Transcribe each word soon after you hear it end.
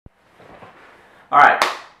Alright,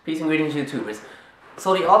 peace and greetings, YouTubers.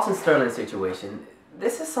 So the Alton situation,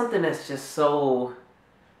 this is something that's just so...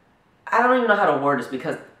 I don't even know how to word this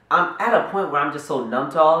because I'm at a point where I'm just so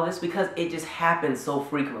numb to all of this because it just happens so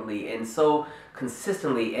frequently and so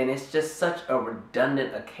consistently, and it's just such a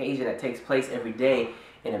redundant occasion that takes place every day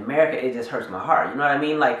in America. It just hurts my heart, you know what I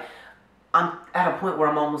mean? Like, I'm at a point where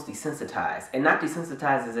I'm almost desensitized, and not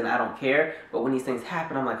desensitized as in I don't care, but when these things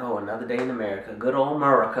happen, I'm like, oh, another day in America, good old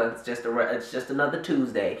America. It's just another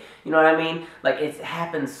Tuesday. You know what I mean? Like, it's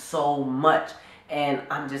happened so much, and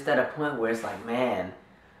I'm just at a point where it's like, man,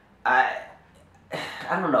 I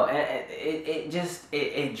don't know,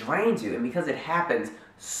 it drains you, and because it happens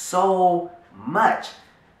so much,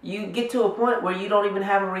 you get to a point where you don't even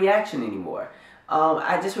have a reaction anymore.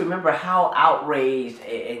 I just remember how outraged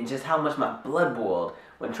and just how much my blood boiled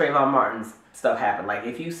when Trayvon Martin's stuff happened. Like,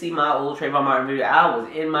 if you see my old Trayvon Martin video, I was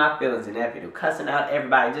in my feelings in that video, cussing out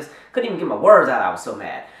everybody, just couldn't even get my words out. I was so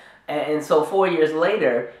mad. And so 4 years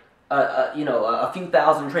later, you know, a few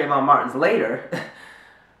thousand Trayvon Martins later,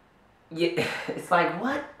 it's like,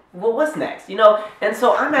 what? Well, what's next? You know? And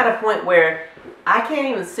so I'm at a point where I can't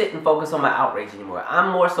even sit and focus on my outrage anymore.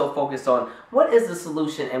 I'm more so focused on what is the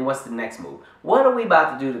solution and what's the next move. What are we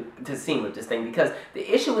about to do to see with this thing? Because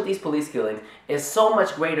the issue with these police killings is so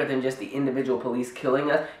much greater than just the individual police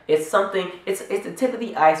killing us. It's something, it's the tip of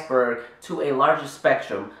the iceberg to a larger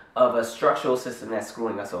spectrum of a structural system that's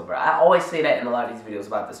screwing us over. I always say that in a lot of these videos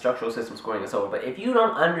about the structural system screwing us over. But if you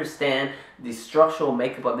don't understand the structural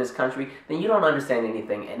makeup of this country, then you don't understand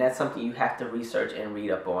anything. And that's something you have to research and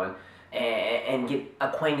read up on and get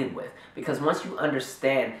acquainted with. Because once you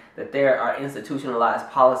understand that there are institutionalized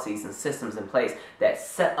policies and systems in place that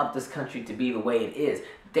set up this country to be the way it is,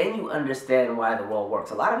 then you understand why the world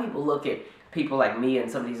works. A lot of people look at people like me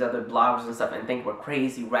and some of these other bloggers and stuff and think we're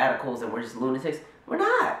crazy radicals and we're just lunatics. We're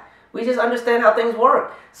not. We just understand how things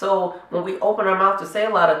work. So when we open our mouth to say a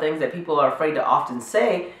lot of things that people are afraid to often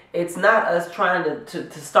say, it's not us trying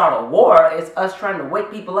to start a war. It's us trying to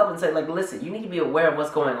wake people up and say, like, listen, you need to be aware of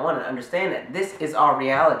what's going on and understand that this is our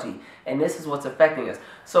reality and this is what's affecting us.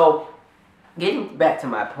 So getting back to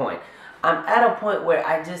my point, I'm at a point where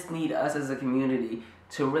I just need us as a community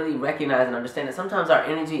to really recognize and understand that sometimes our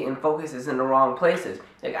energy and focus is in the wrong places.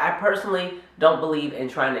 Like, I personally don't believe in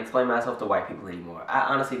trying to explain myself to white people anymore. I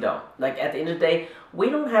honestly don't. Like, at the end of the day, we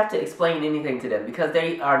don't have to explain anything to them because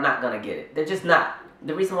they are not going to get it. They're just not.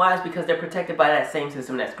 The reason why is because they're protected by that same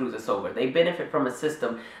system that screws us over. They benefit from a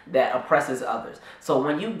system that oppresses others. So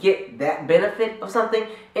when you get that benefit of something,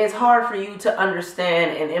 it's hard for you to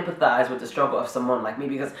understand and empathize with the struggle of someone like me,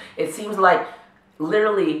 because it seems like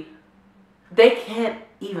literally they can't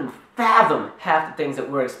even fathom half the things that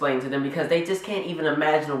we're explaining to them because they just can't even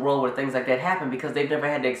imagine a world where things like that happen because they've never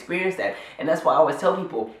had to experience that. And that's why I always tell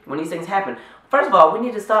people when these things happen, first of all, we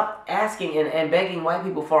need to stop asking and begging white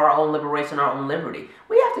people for our own liberation, our own liberty.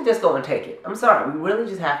 We have to just go and take it. I'm sorry. We really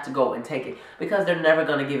just have to go and take it because they're never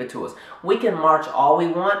going to give it to us. We can march all we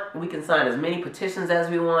want. We can sign as many petitions as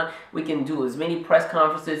we want. We can do as many press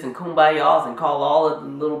conferences and kumbayas and call all of the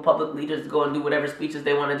little public leaders to go and do whatever speeches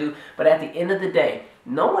they want to do. But at the end of the day,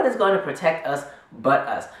 no one is going to protect us but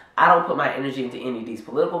us. I don't put my energy into any of these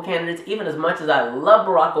political candidates, even as much as I love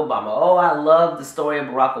Barack Obama. Oh, I love the story of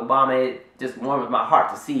Barack Obama. It just warms my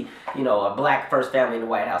heart to see, you know, a black first family in the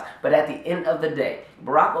White House. But at the end of the day,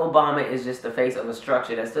 Barack Obama is just the face of a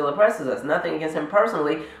structure that still oppresses us. Nothing against him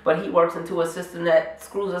personally, but he works into a system that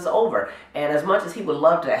screws us over. And as much as he would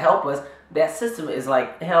love to help us, that system is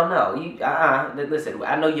like, hell no. Listen,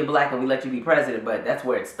 I know you're black and we let you be president, but that's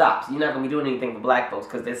where it stops. You're not going to be doing anything for black folks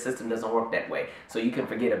because this system doesn't work that way. So you can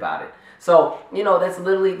forget about it. So, you know, that's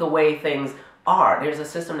literally the way things are. There's a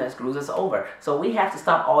system that screws us over. So we have to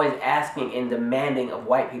stop always asking and demanding of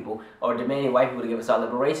white people or demanding white people to give us our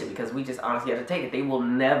liberation because we just honestly have to take it. They will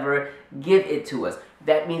never give it to us.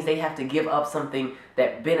 That means they have to give up something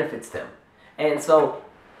that benefits them. And so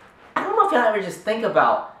I don't know if y'all ever just think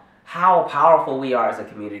about how powerful we are as a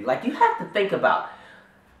community. Like, you have to think about,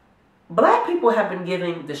 black people have been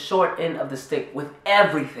giving the short end of the stick with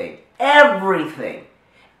everything. Everything.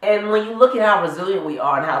 And when you look at how resilient we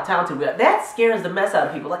are and how talented we are, that scares the mess out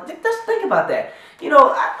of people. Like, just think about that. You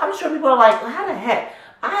know, I'm sure people are like, well, how the heck?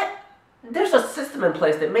 There's a system in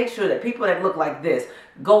place that makes sure that people that look like this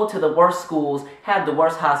go to the worst schools, have the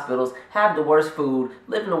worst hospitals, have the worst food,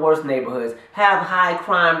 live in the worst neighborhoods, have high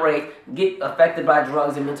crime rates, get affected by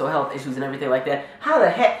drugs and mental health issues and everything like that. How the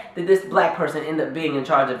heck did this black person end up being in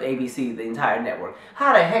charge of ABC, the entire network?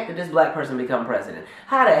 How the heck did this black person become president?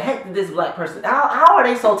 How the heck did this black person, how are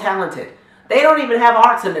they so talented? They don't even have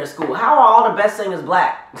arts in their school. How are all the best singers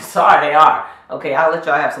black? Sorry, they are. Okay, I'll let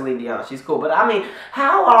y'all have Celine Dion. She's cool. But I mean,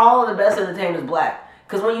 how are all of the best entertainers black?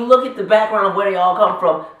 Because when you look at the background of where they all come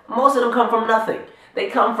from, most of them come from nothing. They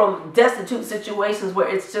come from destitute situations where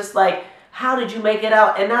it's just like, how did you make it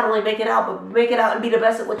out? And not only make it out, but make it out and be the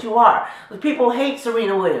best at what you are. People hate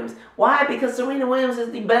Serena Williams. Why? Because Serena Williams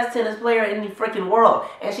is the best tennis player in the freaking world.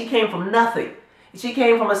 And she came from nothing. She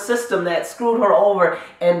came from a system that screwed her over,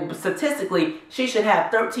 and statistically, she should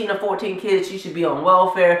have 13 or 14 kids. She should be on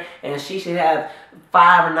welfare, and she should have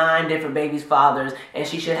 5 or 9 different babies' fathers, and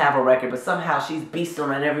she should have a record. But somehow she's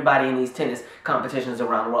beasting on everybody in these tennis competitions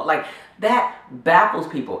around the world. Like, that baffles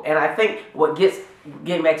people. And I think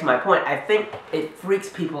getting back to my point, I think it freaks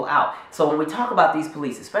people out. So when we talk about these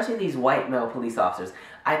police, especially these white male police officers,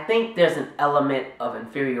 I think there's an element of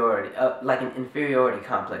inferiority, like an inferiority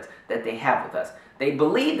complex that they have with us. They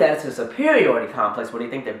believe that it's a superiority complex where they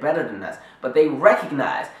think they're better than us, but they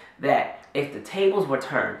recognize that if the tables were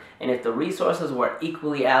turned and if the resources were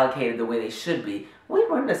equally allocated the way they should be, we'd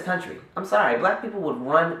run this country. I'm sorry, black people would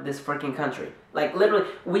run this freaking country. Like, literally,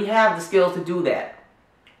 we have the skills to do that.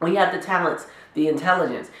 We have the talents, the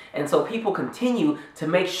intelligence. And so people continue to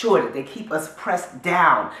make sure that they keep us pressed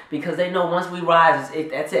down because they know once we rise,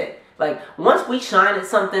 that's it. Like, once we shine at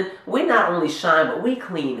something, we not only shine, but we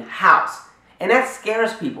clean house. And that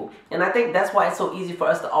scares people. And I think that's why it's so easy for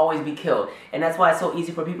us to always be killed. And that's why it's so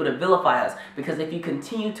easy for people to vilify us. Because if you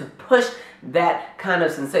continue to push that kind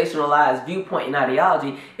of sensationalized viewpoint and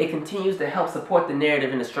ideology, it continues to help support the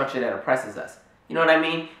narrative and the structure that oppresses us. You know what I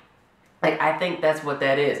mean? Like, I think that's what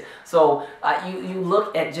that is. So you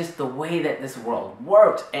look at just the way that this world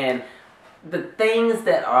works, and the things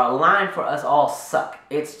that are aligned for us all suck.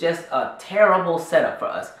 It's just a terrible setup for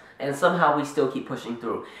us. And somehow we still keep pushing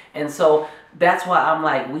through. And so that's why I'm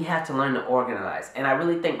like, we have to learn to organize. And I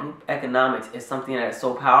really think group economics is something that is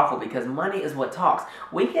so powerful because money is what talks.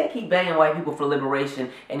 We can't keep banging white people for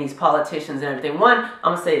liberation and these politicians and everything. One,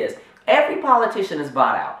 I'm going to say this. Every politician is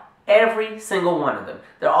bought out. Every single one of them.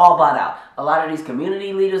 They're all bought out. A lot of these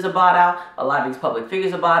community leaders are bought out. A lot of these public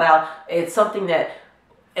figures are bought out. It's something that,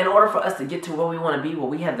 in order for us to get to where we want to be, where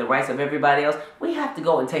we have the rights of everybody else, we have to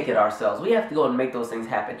go and take it ourselves. We have to go and make those things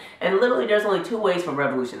happen. And literally, there's only 2 ways for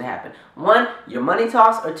revolution to happen. 1, your money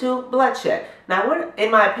talks, or 2, bloodshed. Now,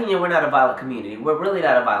 in my opinion, we're not a violent community. We're really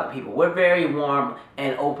not a violent people. We're very warm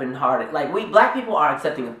and open-hearted. Like, black people are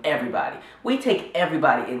accepting of everybody. We take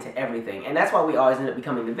everybody into everything. And that's why we always end up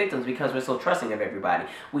becoming the victims, because we're so trusting of everybody.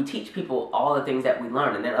 We teach people all the things that we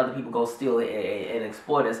learn, and then other people go steal it and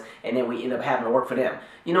exploit us, and then we end up having to work for them.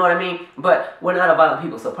 You know what I mean? But we're not a violent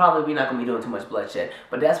people, so probably we're not going to be doing too much bloodshed.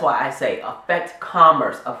 But that's why I say affect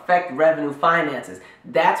commerce, affect revenue, finances.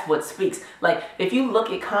 That's what speaks. Like, if you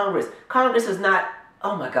look at Congress, Congress is not,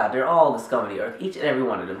 oh my God, they're all the scum of the earth. Each and every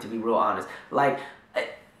one of them, to be real honest. Like,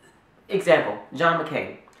 example, John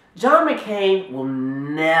McCain. John McCain will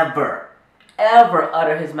never, ever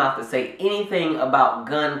utter his mouth to say anything about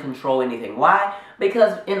gun control, anything. Why?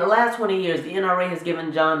 Because in the last 20 years, the NRA has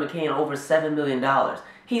given John McCain over $7 million.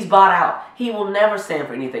 He's bought out. He will never stand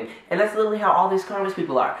for anything. And that's literally how all these Congress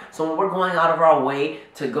people are. So when we're going out of our way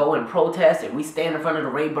to go and protest, and we stand in front of the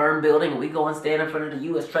Rayburn building, and we go and stand in front of the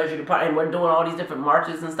U.S. Treasury Department, and we're doing all these different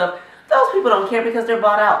marches and stuff, those people don't care because they're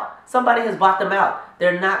bought out. Somebody has bought them out.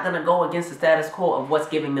 They're not going to go against the status quo of what's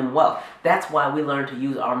giving them wealth. That's why we learn to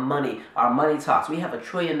use our money. Our money talks. We have $1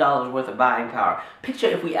 trillion worth of buying power. Picture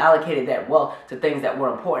if we allocated that wealth to things that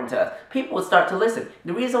were important to us. People would start to listen.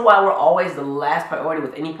 The reason why we're always the last priority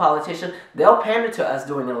with any politician, they'll pander to us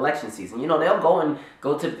during an election season. You know, they'll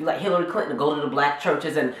go to, like Hillary Clinton, go to the black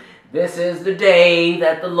churches and, this is the day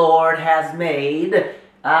that the Lord has made.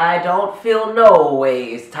 I don't feel no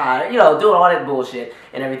ways tired, you know, doing all that bullshit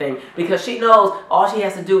and everything, because she knows all she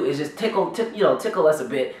has to do is just tickle us a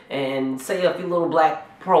bit and say a few little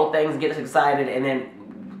black pro things, get us excited, and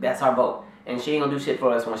then that's our vote. And she ain't gonna do shit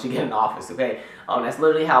for us when she get in office, okay? That's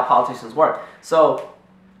literally how politicians work. So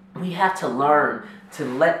we have to learn to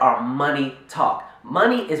let our money talk.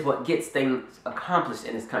 Money is what gets things accomplished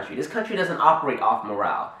in this country. This country doesn't operate off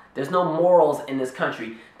morale. There's no morals in this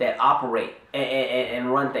country that operate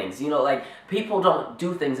and run things. You know, like, people don't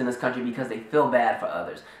do things in this country because they feel bad for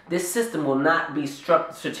others. This system will not be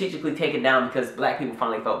strategically taken down because black people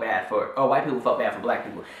finally felt bad for, or white people felt bad for black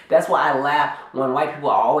people. That's why I laugh when white people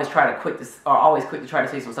are always quick to try to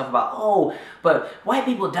say some stuff about, oh, but white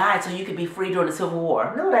people died so you could be free during the Civil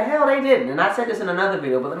War. No, the hell they didn't. And I said this in another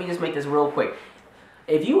video, but let me just make this real quick.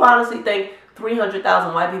 If you honestly think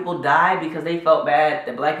 300,000 white people died because they felt bad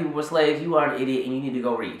that black people were slaves, you are an idiot and you need to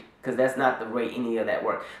go read. because that's not the way any of that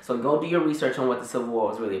worked. So go do your research on what the Civil War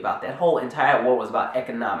was really about. That whole entire war was about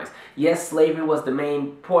economics. Yes, slavery was the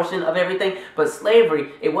main portion of everything, but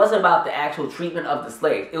slavery, it wasn't about the actual treatment of the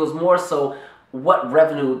slaves. It was more so what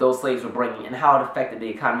revenue those slaves were bringing and how it affected the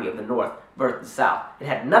economy of the North versus the South. It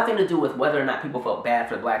had nothing to do with whether or not people felt bad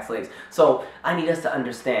for the black slaves. So I need us to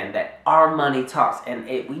understand that our money talks, and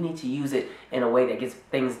we need to use it in a way that gets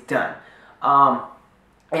things done.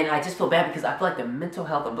 And I just feel bad because I feel like the mental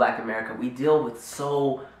health of black America, we deal with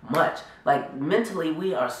so much. Like, mentally,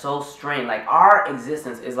 we are so strained. Like, our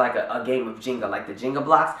existence is like a game of Jenga, like the Jenga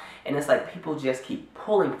blocks. And it's like people just keep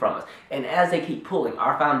pulling from us. And as they keep pulling,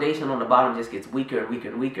 our foundation on the bottom just gets weaker and weaker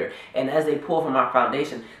and weaker. And as they pull from our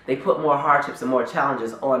foundation, they put more hardships and more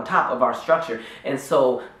challenges on top of our structure. And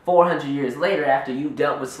so 400 years later, after you've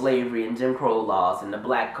dealt with slavery and Jim Crow laws and the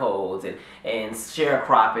black codes and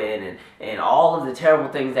sharecropping and all of the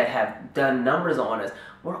terrible things that have done numbers on us,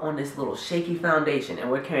 we're on this little shaky foundation,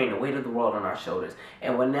 and we're carrying the weight of the world on our shoulders.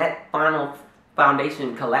 And when that final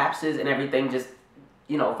foundation collapses and everything just,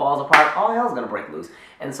 falls apart, all hell's gonna break loose.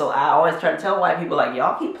 And so I always try to tell white people, like,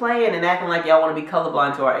 y'all keep playing and acting like y'all want to be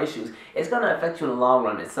colorblind to our issues. It's gonna affect you in the long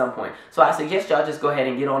run at some point. So I suggest y'all just go ahead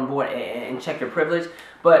and get on board and check your privilege.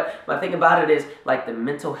 But my thing about it is, like, the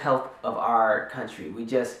mental health of our country.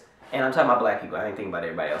 And I'm talking about black people, I ain't thinking about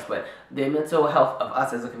everybody else, but the mental health of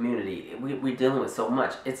us as a community, we're dealing with so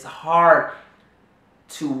much. It's hard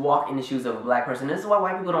to walk in the shoes of a black person. This is why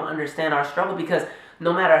white people don't understand our struggle, because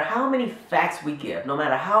no matter how many facts we give, no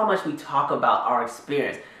matter how much we talk about our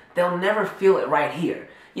experience, they'll never feel it right here.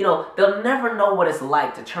 They'll never know what it's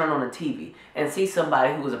like to turn on a TV and see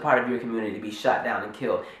somebody who was a part of your community be shot down and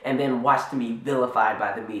killed, and then watch them be vilified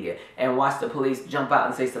by the media, and watch the police jump out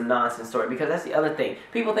and say some nonsense story, because that's the other thing.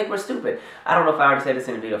 People think we're stupid. I don't know if I already said this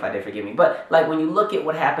in the video. If I did, forgive me. But, like, when you look at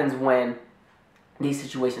what happens when these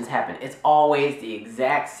situations happen, it's always the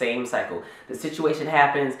exact same cycle. The situation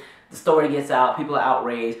happens, the story gets out, people are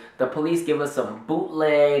outraged, the police give us some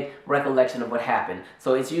bootleg recollection of what happened.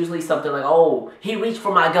 So it's usually something like, oh, he reached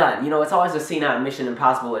for my gun. It's always a scene out of Mission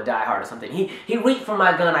Impossible or Die Hard or something. He reached for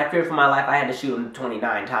my gun, I feared for my life, I had to shoot him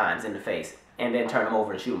 29 times in the face. And then turn him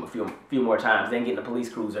over and shoot him a few more times, then get in a police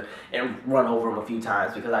cruiser and run over him a few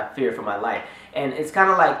times because I fear for my life. And it's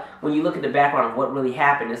kind of like, when you look at the background of what really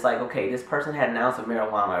happened, it's like, okay, this person had an ounce of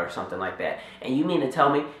marijuana or something like that. And you mean to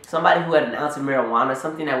tell me somebody who had an ounce of marijuana,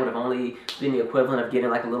 something that would have only been the equivalent of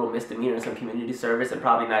getting like a little misdemeanor in some community service and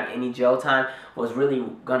probably not any jail time, was really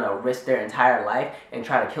gonna risk their entire life and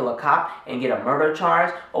try to kill a cop and get a murder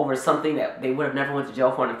charge over something that they would have never went to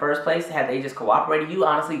jail for in the first place had they just cooperated? You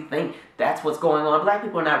honestly think that's what's going on? Black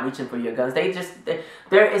people are not reaching for your guns.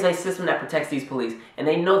 There is a system that protects these police, and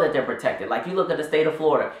they know that they're protected. Like, you look at the state of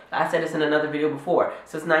Florida. I said this in another video before.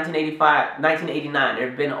 Since 1989, there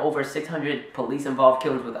have been over 600 police-involved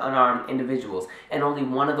killings with unarmed individuals, and only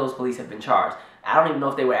one of those police have been charged. I don't even know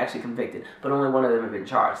if they were actually convicted, but only one of them have been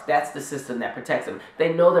charged. That's the system that protects them.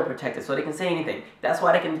 They know they're protected, so they can say anything. That's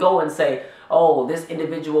why they can go and say, oh, this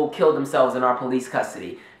individual killed themselves in our police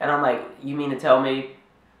custody. And I'm like, you mean to tell me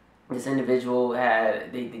this individual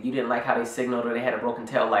you didn't like how they signaled, or they had a broken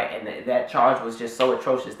tail light, and that charge was just so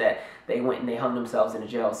atrocious that they went and they hung themselves in a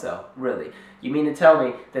jail cell? Really? You mean to tell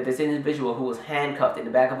me that this individual who was handcuffed in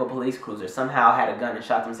the back of a police cruiser somehow had a gun and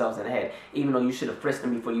shot themselves in the head, even though you should have frisked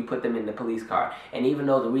them before you put them in the police car? And even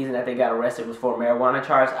though the reason that they got arrested was for a marijuana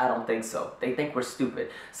charge? I don't think so. They think we're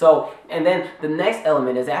stupid. So, and then the next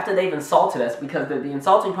element is, after they've insulted us, because the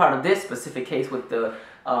insulting part of this specific case with the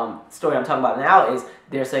story I'm talking about now is,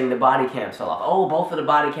 they're saying the body cams fell off. Oh, both of the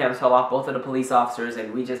body cams fell off, both of the police officers,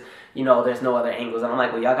 and we just, there's no other angles. And I'm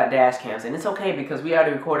like, well, y'all got dash cams. And it's okay, because we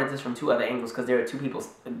already recorded this from 2 other angles, because there are 2 people,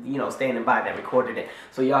 standing by that recorded it.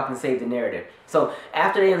 So y'all can save the narrative. So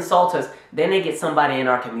after they insult us, then they get somebody in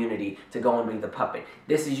our community to go and be the puppet.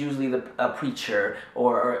 This is usually a preacher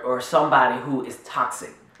or somebody who is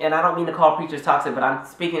toxic. And I don't mean to call preachers toxic, but I'm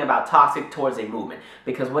speaking about toxic towards a movement.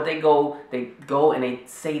 Because what they go and they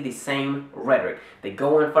say the same rhetoric. They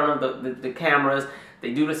go in front of the cameras.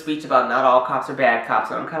 They do the speech about not all cops are bad cops.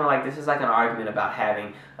 And I'm kind of like, this is like an argument about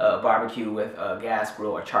having a barbecue with a gas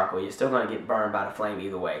grill or charcoal. You're still going to get burned by the flame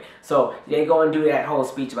either way. So they go and do that whole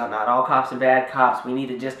speech about not all cops are bad cops. We need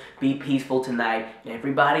to just be peaceful tonight.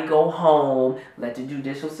 Everybody go home. Let the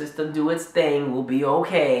judicial system do its thing. We'll be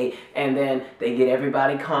okay. And then they get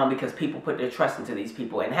everybody calm, because people put their trust into these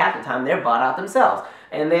people. And half the time they're bought out themselves.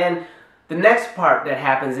 And then the next part that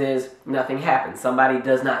happens is nothing happens. Somebody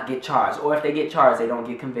does not get charged. Or if they get charged, they don't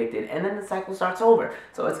get convicted. And then the cycle starts over.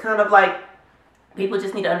 So it's kind of like, People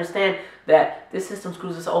just need to understand that this system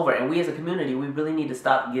screws us over, and we as a community, we really need to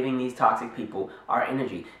stop giving these toxic people our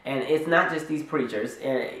energy. And it's not just these preachers,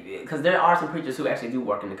 because there are some preachers who actually do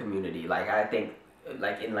work in the community. Like, I think,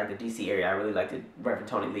 like in the DC area, I really like the Reverend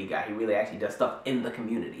Tony Lee guy. He really actually does stuff in the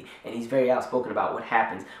community, and he's very outspoken about what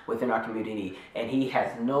happens within our community, and he has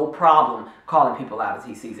no problem calling people out as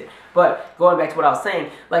he sees it. But going back to what I was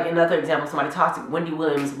saying, like another example, somebody toxic, Wendy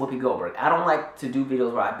Williams, Whoopi Goldberg. I don't like to do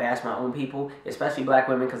videos where I bash my own people, especially black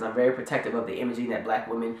women, because I'm very protective of the imaging that black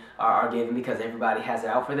women are given, because everybody has it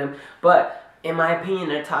out for them. But in my opinion,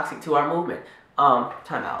 they're toxic to our movement.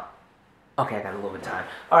 Time out. Okay, I got a little bit of time.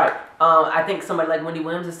 All right. I think somebody like Wendy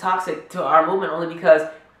Williams is toxic to our movement only because,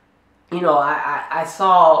 you know, I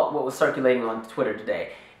saw what was circulating on Twitter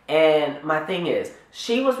today. And my thing is,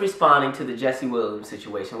 she was responding to the Jesse Williams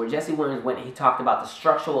situation, where Jesse Williams went and he talked about the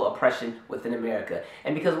structural oppression within America.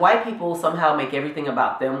 And because white people somehow make everything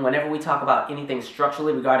about them, whenever we talk about anything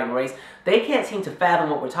structurally regarding race, they can't seem to fathom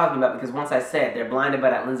what we're talking about, because once I said they're blinded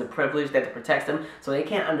by that lens of privilege that protects them, so they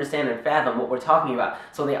can't understand and fathom what we're talking about.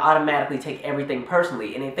 So they automatically take everything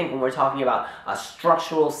personally, and they think when we're talking about a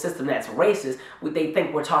structural system that's racist, they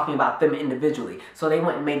think we're talking about them individually. So they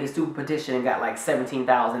went and made this stupid petition and got like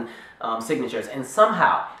 17,000 signatures, and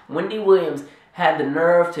somehow Wendy Williams had the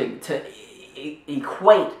nerve to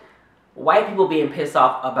equate white people being pissed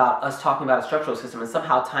off about us talking about a structural system and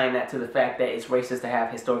somehow tying that to the fact that it's racist to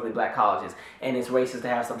have historically black colleges, and it's racist to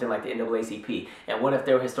have something like the NAACP, and what if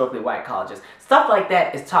they were historically white colleges? Stuff like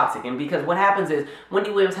that is toxic, and because what happens is Wendy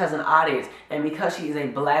Williams has an audience, and because she is a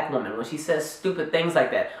black woman, when she says stupid things like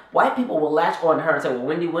that, white people will latch on to her and say, well,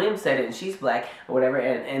 Wendy Williams said it and she's black or whatever,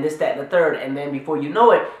 and this, that, and the third, and then before you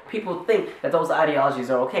know it, people think that those ideologies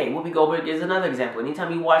are okay. Whoopi Goldberg is another example.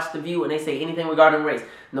 Anytime you watch The View and they say anything regarding race,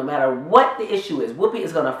 no matter what the issue is, Whoopi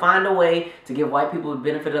is going to find a way to give white people the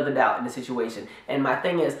benefit of the doubt in the situation. And my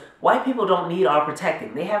thing is, white people don't need our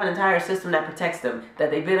protecting. They have an entire system that protects them,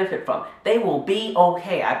 that they benefit from. They will be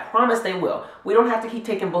okay. I promise they will. We don't have to keep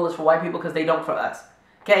taking bullets for white people because they don't for us.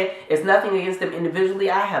 Okay? It's nothing against them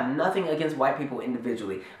individually. I have nothing against white people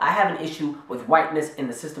individually. I have an issue with whiteness in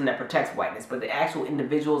the system that protects whiteness. But the actual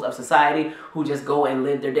individuals of society who just go and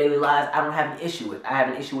live their daily lives, I don't have an issue with. I have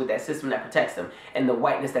an issue with that system that protects them and the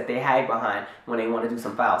whiteness that they hide behind when they want to do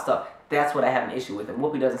some foul stuff. That's what I have an issue with, and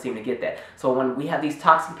Whoopi doesn't seem to get that. So when we have these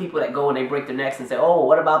toxic people that go and they break their necks and say, oh,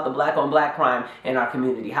 what about the black on black crime in our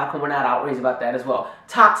community? How come we're not outraged about that as well?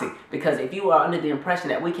 Toxic, because if you are under the impression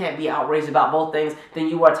that we can't be outraged about both things, then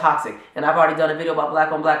you are toxic. And I've already done a video about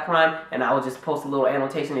black on black crime, and I will just post a little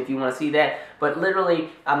annotation if you want to see that. But literally,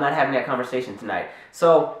 I'm not having that conversation tonight.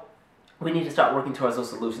 So we need to start working towards those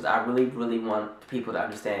solutions. I really, really want people to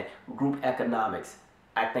understand group economics,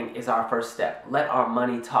 I think, is our first step. Let our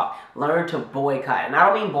money talk. Learn to boycott. And I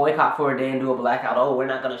don't mean boycott for a day and do a blackout. Oh, we're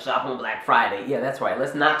not going to shop on Black Friday. Yeah, that's right.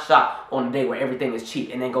 Let's not shop on the day where everything is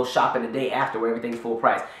cheap and then go shopping the day after where everything's full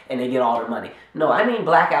price and they get all their money. No, I mean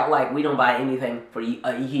blackout like we don't buy anything for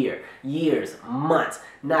a year, years, months,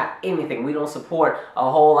 not anything. We don't support a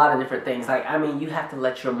whole lot of different things. Like, I mean, you have to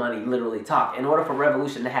let your money literally talk. In order for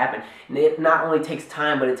revolution to happen, it not only takes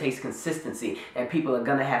time, but it takes consistency, and people are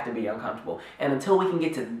going to have to be uncomfortable. And until we can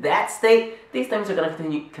get to that state, these things are going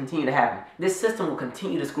to continue to happen. This system will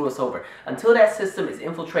continue to screw us over. Until that system is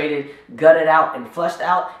infiltrated, gutted out, and flushed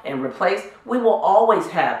out, and replaced, we will always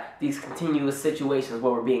have these continuous situations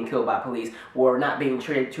where we're being killed by police, where we're not being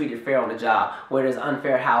treated fair on the job, where there's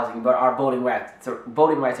unfair housing, but our voting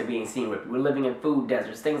rights are being seen ripped. We're living in food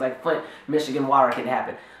deserts. Things like Flint, Michigan water can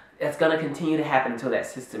happen. It's going to continue to happen until that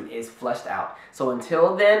system is flushed out. So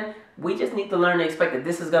until then, we just need to learn to expect that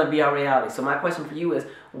this is going to be our reality. So my question for you is,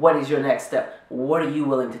 what is your next step? What are you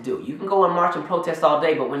willing to do? You can go and march and protest all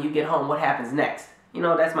day, but when you get home, what happens next? You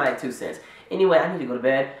know, that's my 2 cents. Anyway, I need to go to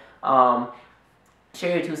bed.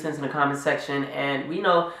 Share your 2 cents in the comment section. And, you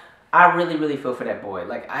know, I really, really feel for that boy.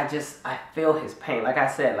 Like, I feel his pain. Like I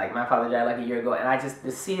said, like, my father died like a year ago, and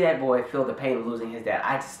to see that boy feel the pain of losing his dad,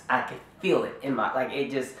 I could feel it in my, like,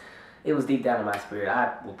 it was deep down in my spirit.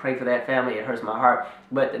 I will pray for that family. It hurts my heart.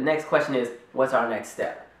 But the next question is, what's our next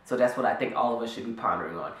step? So that's what I think all of us should be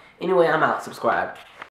pondering on. Anyway, I'm out. Subscribe.